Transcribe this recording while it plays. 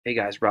Hey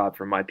guys, Rob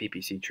from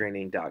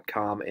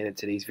myppctraining.com, and in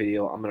today's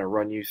video I'm going to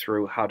run you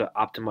through how to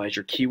optimize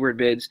your keyword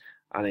bids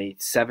on a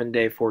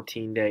 7-day,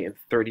 14-day, and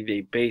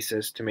 30-day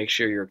basis to make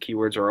sure your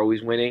keywords are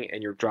always winning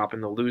and you're dropping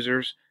the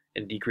losers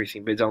and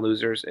decreasing bids on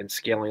losers and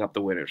scaling up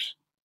the winners.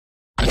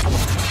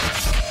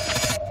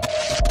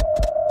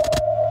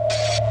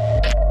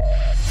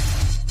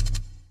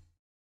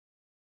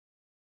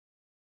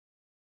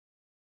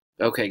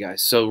 Okay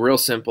guys, so real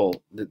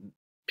simple.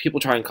 People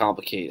try and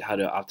complicate how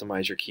to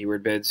optimize your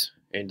keyword bids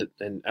and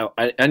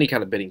any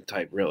kind of bidding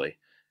type really.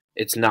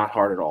 It's not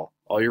hard at all.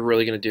 All you're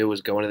really going to do is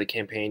go into the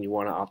campaign you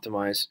want to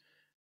optimize,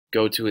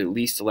 go to at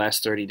least the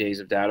last 30 days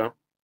of data,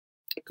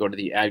 go to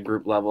the ad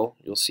group level,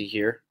 you'll see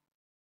here.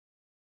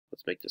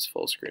 Let's make this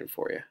full screen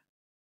for you.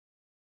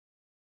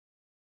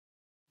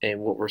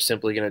 And what we're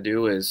simply going to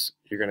do is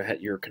you're going to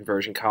hit your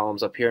conversion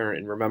columns up here,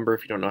 and remember,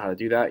 if you don't know how to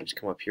do that, you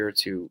just come up here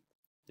to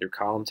your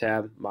column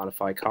tab,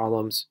 modify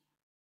columns,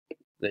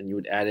 then you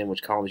would add in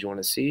which columns you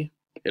want to see,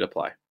 hit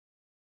apply.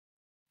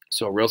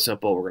 So real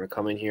simple, we're going to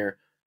come in here,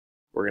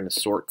 we're going to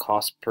sort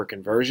cost per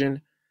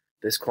conversion.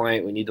 This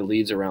client, we need the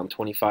leads around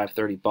 25,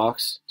 30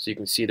 bucks. So you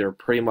can see they're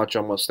pretty much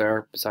almost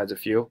there, besides a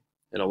few,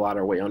 and a lot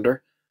are way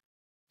under.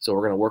 So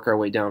we're going to work our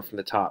way down from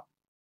the top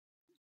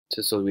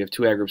so we have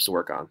two ad groups to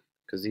work on,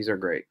 because these are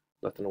great.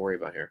 Nothing to worry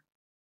about here.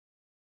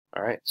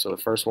 All right, so the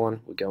first one,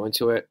 we go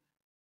into it,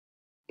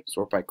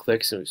 sort by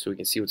clicks so we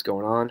can see what's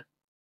going on.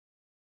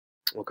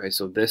 Okay,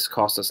 so this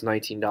cost us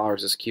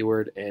 $19, this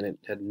keyword, and it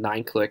had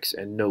 9 clicks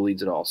and no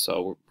leads at all.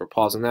 So we're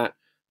pausing that.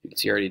 You can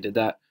see I already did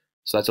that.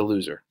 So that's a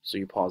loser. So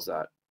you pause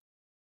that.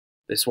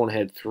 This one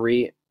had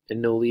 3 and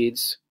no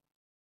leads.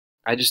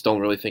 I just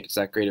don't really think it's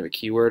that great of a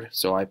keyword,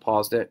 so I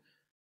paused it.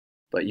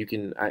 But you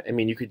can, I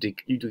mean, you could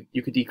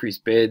decrease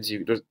bids.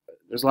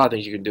 There's a lot of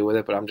things you can do with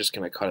it, but I'm just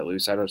gonna cut it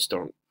loose. I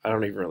don't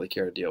even really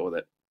care to deal with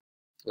it.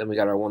 Then we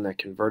got our one that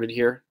converted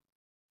here.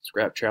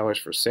 Scrap trailers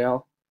for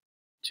sale.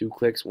 2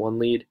 clicks, 1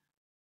 lead.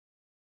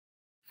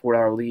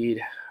 $4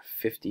 lead,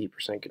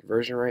 50%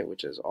 conversion rate,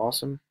 which is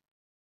awesome.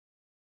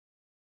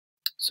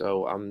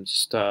 So I'm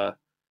just,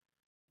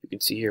 you can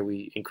see here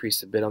we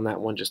increased the bid on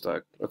that one just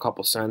a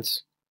couple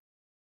cents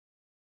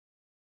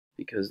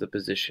because the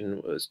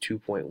position was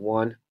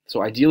 2.1.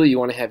 So ideally you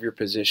want to have your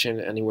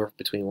position anywhere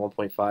between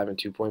 1.5 and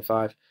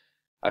 2.5.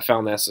 I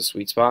found that's the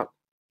sweet spot.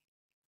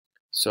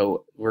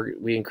 So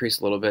we increased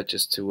a little bit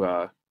just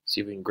to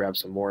see if we can grab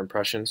some more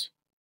impressions.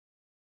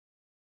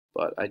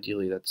 But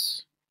ideally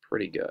that's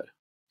pretty good.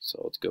 So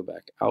let's go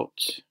back out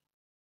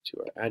to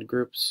our ad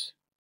groups.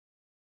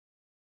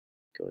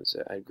 Go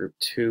into ad group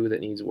 2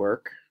 that needs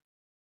work.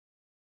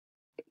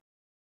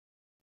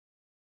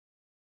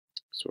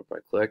 Sort by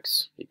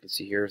clicks. You can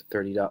see here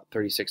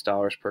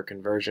 $36 per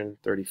conversion,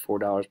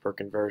 $34 per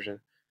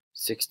conversion,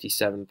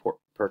 $67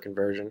 per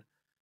conversion.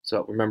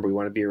 So remember, we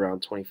want to be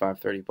around 25,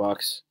 30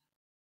 bucks.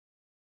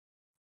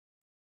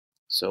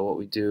 So what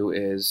we do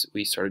is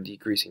we started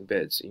decreasing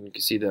bids. And you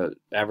can see the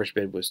average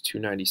bid was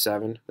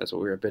 $297. That's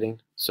what we were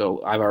bidding.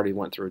 So I've already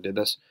went through and did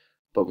this.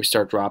 But we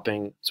start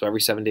dropping. So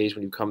every 7 days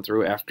when you come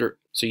through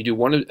so you do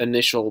one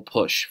initial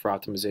push for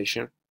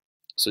optimization.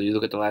 So you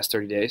look at the last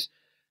 30 days.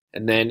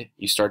 And then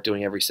you start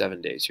doing every 7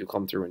 days. You'll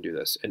come through and do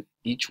this. And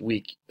each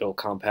week it'll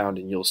compound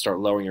and you'll start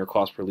lowering your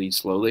cost per lead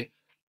slowly.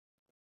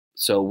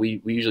 So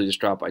we usually just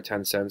drop by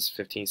 10 cents,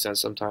 15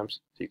 cents sometimes.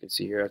 So you can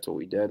see here that's what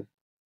we did.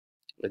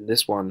 And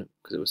this one,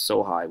 because it was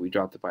so high, we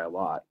dropped it by a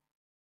lot.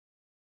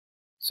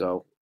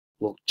 So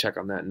we'll check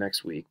on that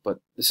next week.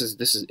 But this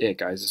is it,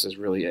 guys. This is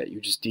really it.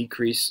 You just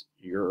decrease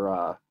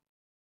your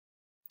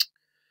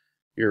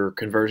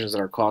conversions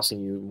that are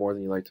costing you more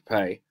than you like to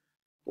pay,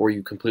 or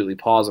you completely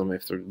pause them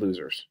if they're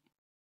losers.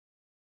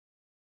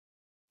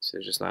 So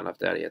there's just not enough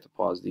data. You have to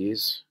pause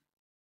these.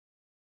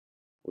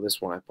 Well,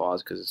 this one I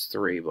paused because it's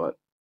 3, but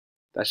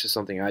that's just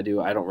something I do.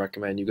 I don't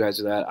recommend you guys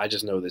do that. I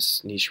just know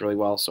this niche really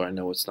well, so I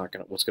know what's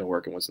gonna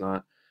work and what's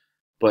not.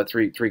 But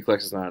three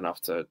clicks is not enough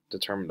to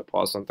determine to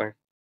pause something.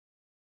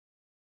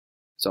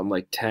 So I'm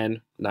like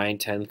 9,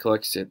 10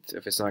 clicks.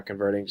 If it's not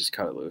converting, just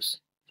cut it loose.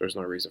 There's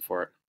no reason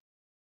for it.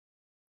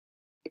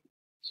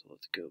 So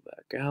let's go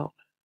back out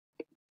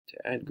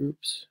to ad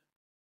groups.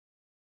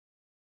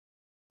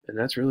 And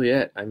that's really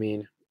it. I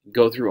mean,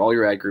 go through all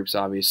your ad groups,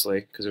 obviously,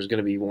 because there's going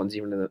to be ones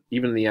even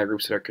in the ad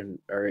groups that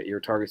are at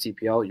your target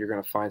CPL. You're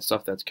going to find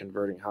stuff that's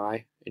converting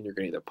high, and you're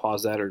going to either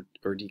pause that or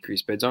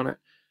decrease bids on it.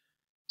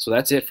 So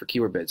that's it for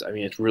keyword bids. I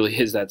mean, it really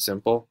is that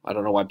simple. I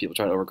don't know why people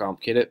try to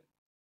overcomplicate it.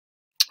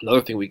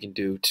 Another thing we can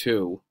do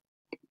too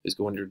is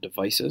go under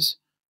devices.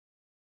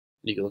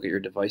 You can look at your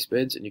device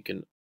bids, and you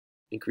can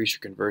increase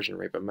your conversion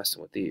rate by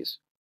messing with these.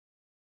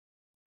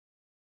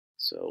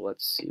 So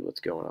let's see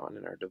what's going on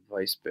in our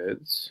device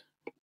bids.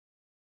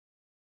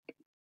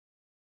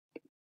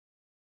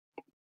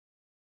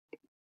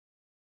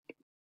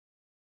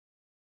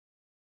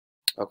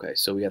 Okay,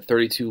 so we got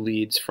 32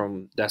 leads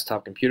from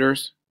desktop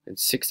computers and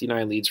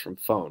 69 leads from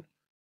phone.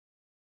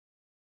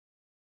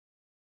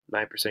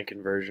 9%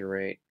 conversion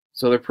rate.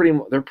 So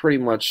they're pretty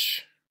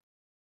much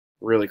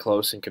really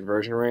close in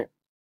conversion rate.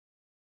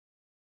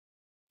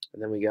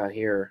 And then we got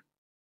here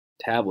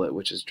tablet,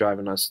 which is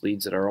driving us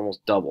leads that are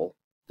almost double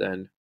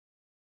than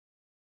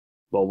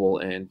mobile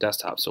and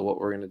desktop. So what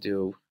we're going to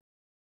do,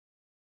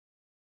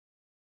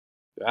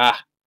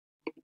 what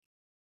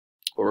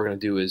we're going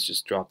to do is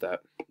just drop that.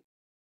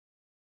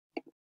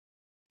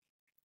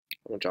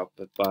 I'm going to drop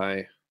it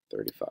by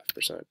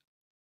 35%.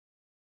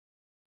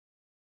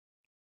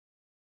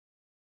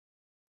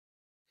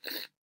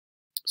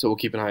 So we'll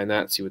keep an eye on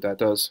that and see what that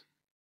does.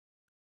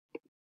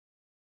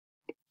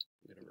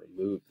 I'm going to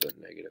remove the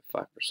negative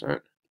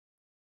 5%.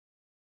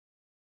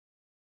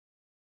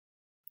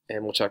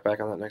 And we'll check back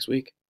on that next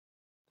week.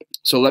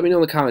 So let me know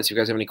in the comments if you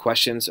guys have any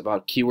questions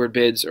about keyword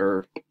bids,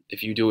 or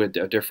if you do it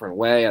a different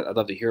way. I'd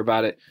love to hear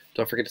about it.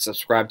 Don't forget to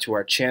subscribe to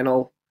our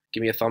channel.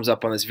 Give me a thumbs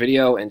up on this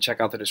video and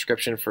check out the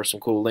description for some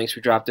cool links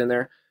we dropped in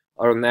there.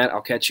 Other than that,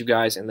 I'll catch you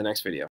guys in the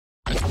next video.